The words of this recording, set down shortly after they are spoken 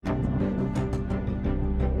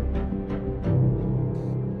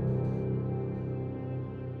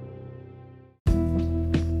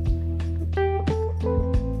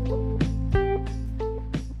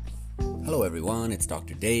everyone, it's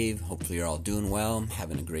Dr. Dave. Hopefully you're all doing well,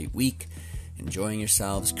 having a great week, enjoying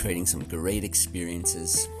yourselves, creating some great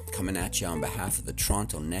experiences. Coming at you on behalf of the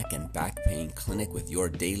Toronto Neck and Back Pain Clinic with your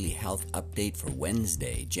daily health update for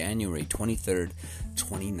Wednesday, January 23rd,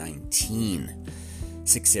 2019.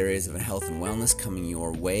 6 areas of health and wellness coming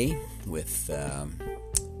your way with a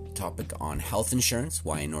topic on health insurance,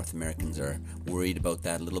 why North Americans are worried about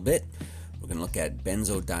that a little bit. We're going to look at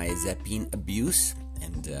benzodiazepine abuse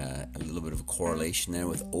and a little bit of a correlation there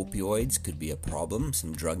with opioids could be a problem,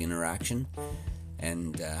 some drug interaction.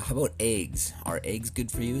 And how about eggs? Are eggs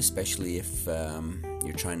good for you, especially if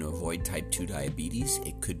you're trying to avoid type 2 diabetes?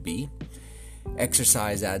 It could be.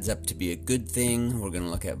 Exercise adds up to be a good thing. We're going to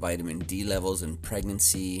look at vitamin D levels in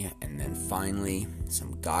pregnancy. And then finally,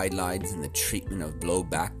 some guidelines in the treatment of low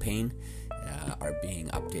back pain are being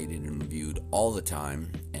updated and reviewed all the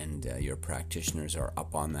time, and your practitioners are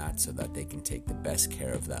up on that so that they can take the best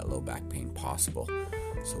care of that low back pain possible.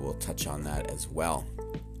 So we'll touch on that as well.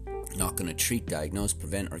 Not going to treat, diagnose,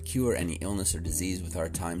 prevent, or cure any illness or disease with our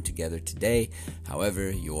time together today. However,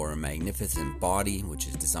 your magnificent body, which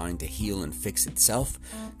is designed to heal and fix itself,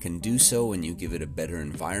 can do so when you give it a better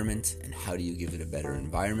environment. And how do you give it a better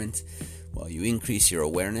environment? Well, you increase your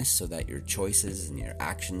awareness so that your choices and your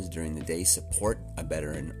actions during the day support a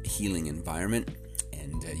better and healing environment.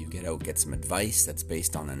 And you get some advice that's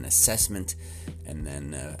based on an assessment, and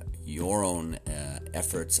then your own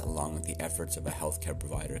efforts along with the efforts of a healthcare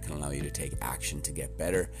provider can allow you to take action to get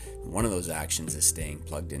better. And one of those actions is staying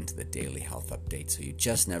plugged into the daily health update. So you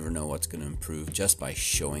just never know what's going to improve just by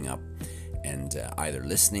showing up and either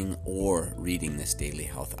listening or reading this daily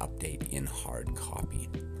health update in hard copy.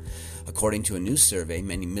 According to a new survey,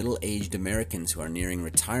 many middle-aged Americans who are nearing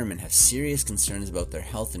retirement have serious concerns about their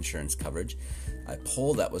health insurance coverage. A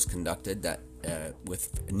poll that was conducted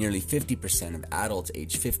with nearly 50% of adults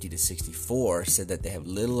aged 50 to 64 said that they have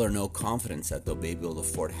little or no confidence that they'll be able to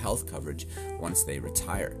afford health coverage once they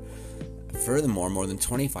retire. Furthermore, more than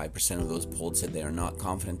 25% of those polled said they are not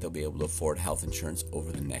confident they'll be able to afford health insurance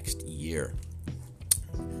over the next year.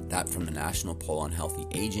 That from the National Poll on Healthy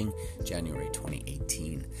Aging, January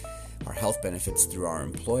 2018. Our health benefits through our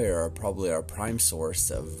employer are probably our prime source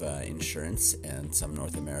of insurance, and some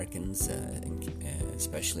North Americans,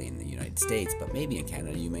 especially in the United States, but maybe in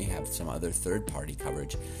Canada, you may have some other third-party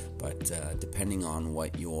coverage. But depending on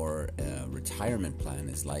what your retirement plan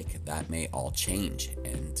is like, that may all change,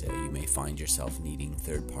 and you may find yourself needing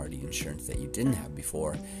third-party insurance that you didn't have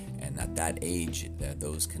before. And at that age,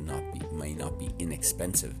 those may not be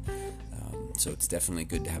inexpensive. So it's definitely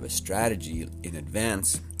good to have a strategy in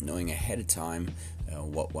advance, knowing ahead of time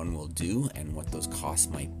what one will do and what those costs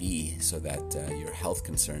might be, so that your health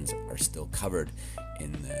concerns are still covered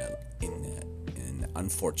in the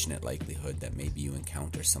unfortunate likelihood that maybe you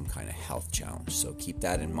encounter some kind of health challenge. So keep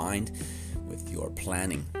that in mind with your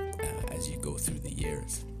planning as you go through the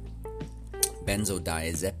years.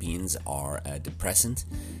 Benzodiazepines are a depressant.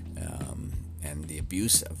 And the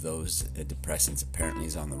abuse of those depressants apparently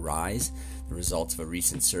is on the rise. The results of a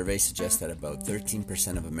recent survey suggest that about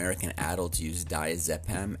 13% of American adults use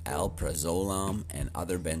diazepam, alprazolam, and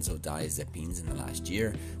other benzodiazepines in the last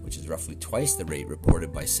year, which is roughly twice the rate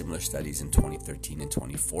reported by similar studies in 2013 and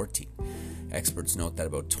 2014. Experts note that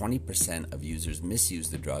about 20% of users misuse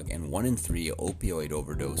the drug, and 1 in 3 opioid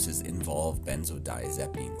overdoses involve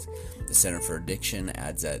benzodiazepines. The Center for Addiction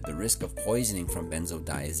adds that the risk of poisoning from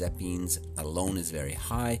benzodiazepines alone is very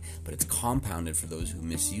high, but it's compounded for those who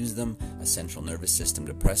misuse them, a central nervous system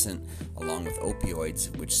depressant, along with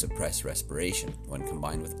opioids, which suppress respiration. When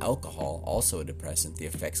combined with alcohol, also a depressant, the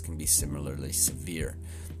effects can be similarly severe.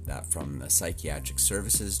 That from the Psychiatric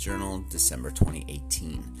Services Journal, December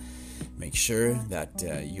 2018. Make sure that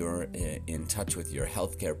you're in touch with your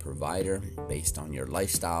healthcare provider based on your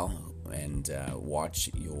lifestyle, and watch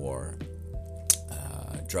your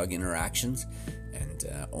drug interactions, and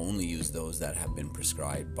only use those that have been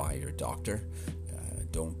prescribed by your doctor.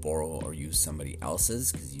 Don't borrow or use somebody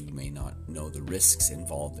else's, because you may not know the risks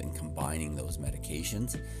involved in combining those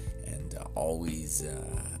medications. And always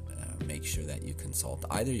make sure that you consult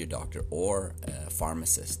either your doctor or a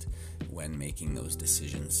pharmacist when making those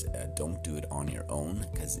decisions. Don't do it on your own,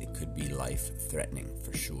 because it could be life-threatening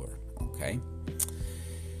for sure. Okay?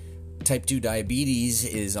 Type 2 diabetes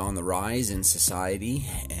is on the rise in society,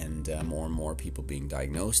 and more people being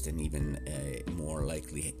diagnosed, and even more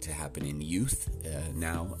likely to happen in youth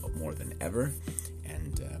now more than ever.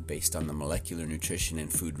 And based on the Molecular Nutrition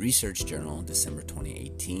and Food Research Journal, December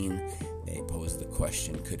 2018, they posed the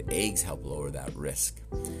question, could eggs help lower that risk?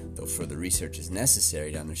 Though further research is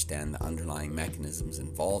necessary to understand the underlying mechanisms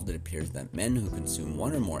involved, it appears that men who consume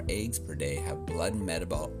one or more eggs per day have blood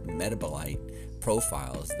metabolite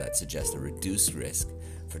profiles that suggest a reduced risk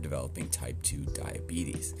for developing type 2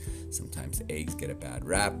 diabetes. Sometimes eggs get a bad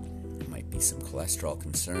rap. There might be some cholesterol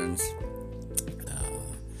concerns.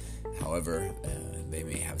 However, they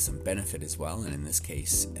may have some benefit as well, and in this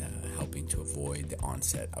case, helping to avoid the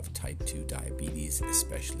onset of type 2 diabetes,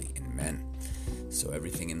 especially in men. So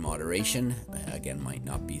everything in moderation, again, might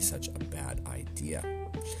not be such a bad idea.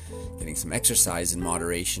 Getting some exercise in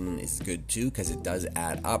moderation is good too, because it does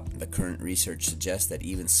add up. The current research suggests that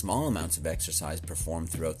even small amounts of exercise performed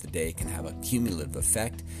throughout the day can have a cumulative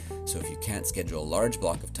effect. So if you can't schedule a large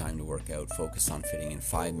block of time to work out, focus on fitting in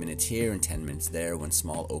 5 minutes here and 10 minutes there when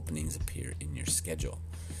small openings appear in your schedule.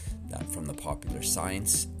 That from the Popular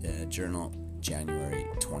Science Journal, January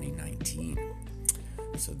 2019.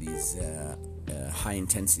 So these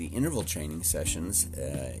high-intensity interval training sessions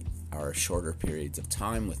are shorter periods of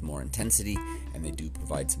time with more intensity, and they do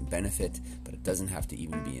provide some benefit, but it doesn't have to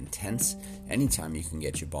even be intense. Anytime you can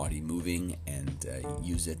get your body moving and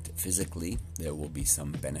use it physically, there will be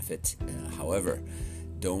some benefit. However,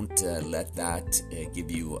 don't let that give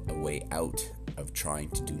you a way out of trying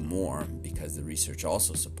to do more, because the research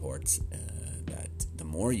also supports that the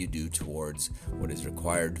more you do towards what is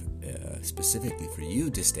required specifically for you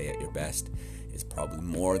to stay at your best is probably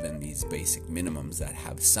more than these basic minimums that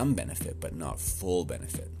have some benefit but not full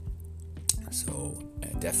benefit. So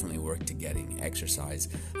definitely work to getting exercise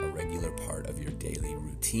a regular part of your daily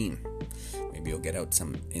routine. Maybe you'll get out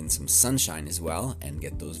in some sunshine as well and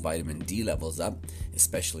get those vitamin D levels up,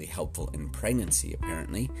 especially helpful in pregnancy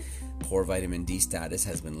apparently. Poor vitamin D status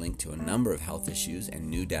has been linked to a number of health issues, and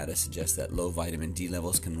new data suggests that low vitamin D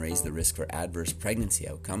levels can raise the risk for adverse pregnancy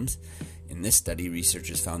outcomes. In this study,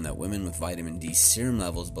 researchers found that women with vitamin D serum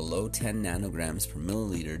levels below 10 nanograms per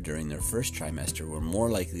milliliter during their first trimester were more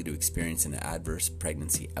likely to experience an adverse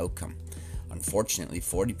pregnancy outcome. Unfortunately,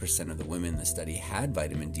 40% of the women in the study had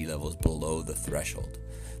vitamin D levels below the threshold.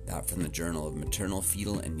 That from the Journal of Maternal,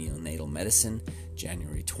 Fetal, and Neonatal Medicine,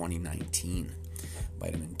 January 2019.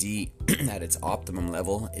 Vitamin D at its optimum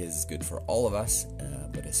level is good for all of us,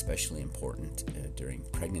 but especially important during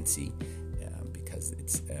pregnancy because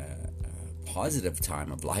it's a positive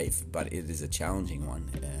time of life, but it is a challenging one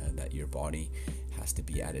that your body has to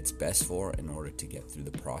be at its best for in order to get through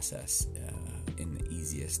the process in the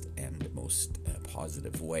easiest and most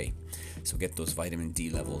positive way. So get those vitamin D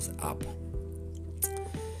levels up.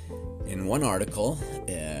 In one article,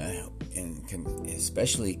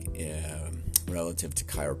 especially relative to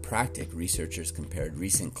chiropractic, researchers compared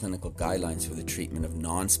recent clinical guidelines for the treatment of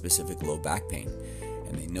non-specific low back pain,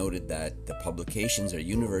 and they noted that the publications are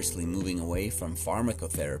universally moving away from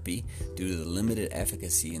pharmacotherapy due to the limited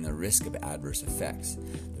efficacy and the risk of adverse effects.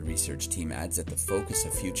 The research team adds that the focus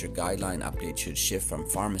of future guideline updates should shift from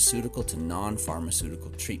pharmaceutical to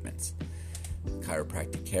non-pharmaceutical treatments.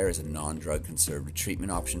 Chiropractic care is a non-drug conservative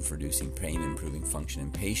treatment option for reducing pain and improving function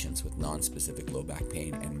in patients with non-specific low back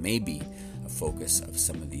pain, and may be a focus of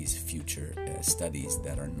some of these future studies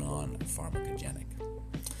that are non-pharmacogenic.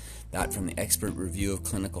 That from the Expert Review of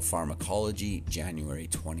Clinical Pharmacology, January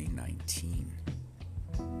 2019.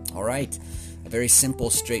 All right, a very simple,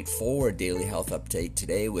 straightforward daily health update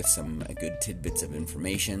today with some good tidbits of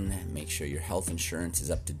information. Make sure your health insurance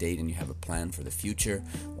is up to date and you have a plan for the future.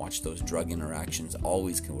 Watch those drug interactions.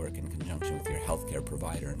 Always can work in conjunction with your healthcare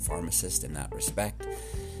provider and pharmacist in that respect.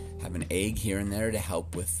 Have an egg here and there to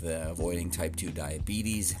help with avoiding type 2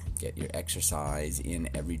 diabetes. Get your exercise in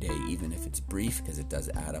every day, even if it's brief, because it does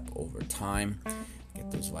add up over time.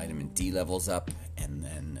 Get those vitamin D levels up, and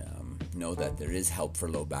then know that there is help for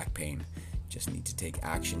low back pain. Just need to take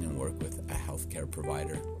action and work with a healthcare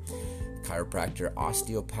provider. Chiropractor,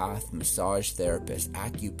 osteopath, massage therapist,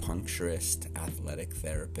 acupuncturist, athletic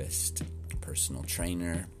therapist, personal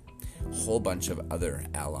trainer, a whole bunch of other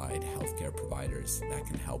allied healthcare providers that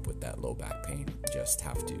can help with that low back pain. Just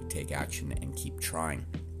have to take action and keep trying.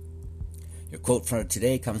 Your quote for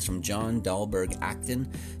today comes from John Dahlberg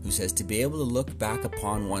Acton, who says, "To be able to look back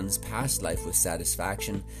upon one's past life with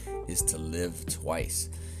satisfaction is to live twice."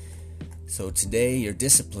 So today, your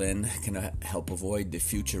discipline can help avoid the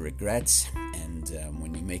future regrets, and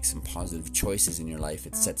when you make some positive choices in your life,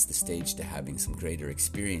 it sets the stage to having some greater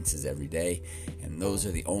experiences every day, and those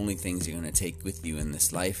are the only things you're going to take with you in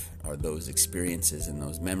this life, are those experiences and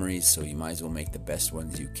those memories, so you might as well make the best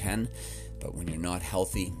ones you can. But when you're not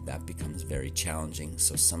healthy, that becomes very challenging,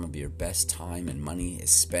 so some of your best time and money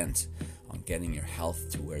is spent on getting your health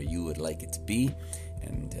to where you would like it to be.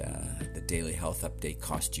 And the daily health update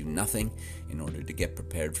costs you nothing in order to get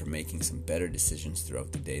prepared for making some better decisions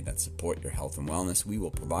throughout the day that support your health and wellness. We will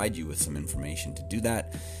provide you with some information to do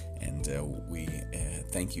that, and we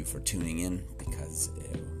thank you for tuning in, because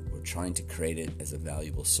we're trying to create it as a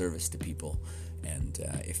valuable service to people. And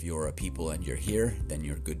if you're a people and you're here, then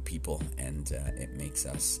you're good people, and it makes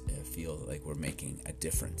us feel like we're making a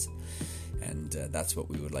difference. And that's what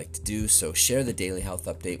we would like to do. So share the daily health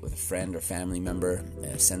update with a friend or family member.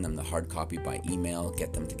 Send them the hard copy by email.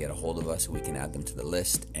 Get them to get a hold of us so we can add them to the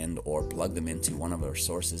list and or plug them into one of our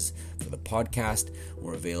sources for the podcast.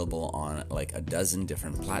 We're available on like a dozen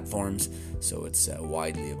different platforms, so it's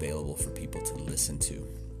widely available for people to listen to.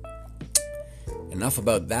 Enough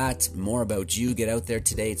about that, more about you. Get out there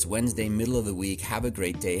today. It's Wednesday, middle of the week. Have a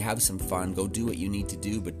great day. Have some fun. Go do what you need to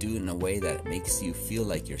do, but do it in a way that makes you feel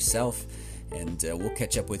like yourself. And we'll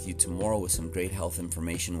catch up with you tomorrow with some great health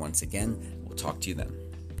information once again. We'll talk to you then.